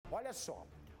Olha só,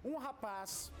 um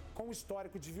rapaz com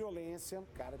histórico de violência, o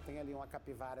cara tem ali uma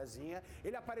capivarazinha,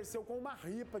 ele apareceu com uma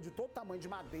ripa de todo tamanho de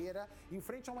madeira em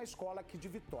frente a uma escola aqui de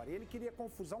Vitória. Ele queria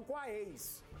confusão com a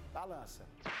ex. Balança.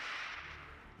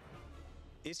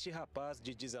 Este rapaz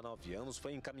de 19 anos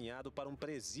foi encaminhado para um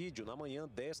presídio na manhã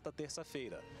desta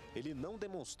terça-feira. Ele não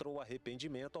demonstrou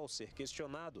arrependimento ao ser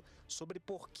questionado sobre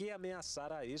por que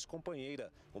ameaçar a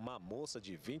ex-companheira, uma moça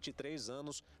de 23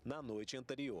 anos, na noite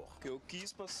anterior. Eu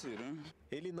quis, parceiro.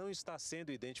 Ele não está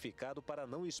sendo identificado para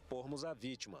não expormos a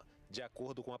vítima. De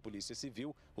acordo com a Polícia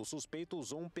Civil, o suspeito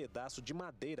usou um pedaço de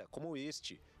madeira como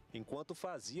este, enquanto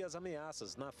fazia as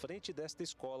ameaças na frente desta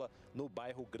escola, no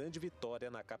bairro Grande Vitória,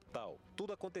 na capital.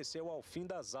 Tudo aconteceu ao fim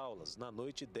das aulas, na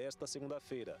noite desta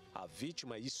segunda-feira. A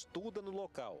vítima estuda no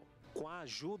local. Com a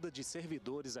ajuda de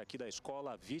servidores aqui da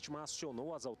escola, a vítima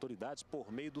acionou as autoridades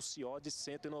por meio do CIOD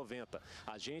 190.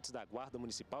 Agentes da Guarda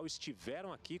Municipal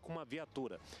estiveram aqui com uma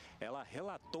viatura. Ela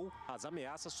relatou as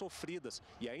ameaças sofridas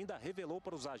e ainda revelou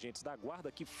para os agentes da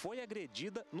Guarda que foi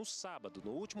agredida no sábado,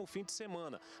 no último fim de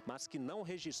semana, mas que não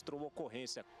registrou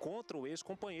ocorrência contra o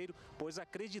ex-companheiro, pois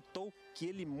acreditou que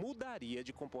ele mudaria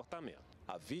de comportamento.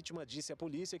 A vítima disse à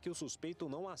polícia que o suspeito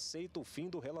não aceita o fim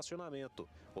do relacionamento.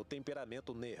 O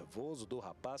temperamento nervoso do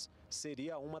rapaz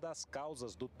seria uma das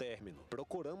causas do término.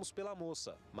 Procuramos pela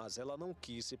moça, mas ela não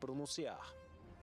quis se pronunciar.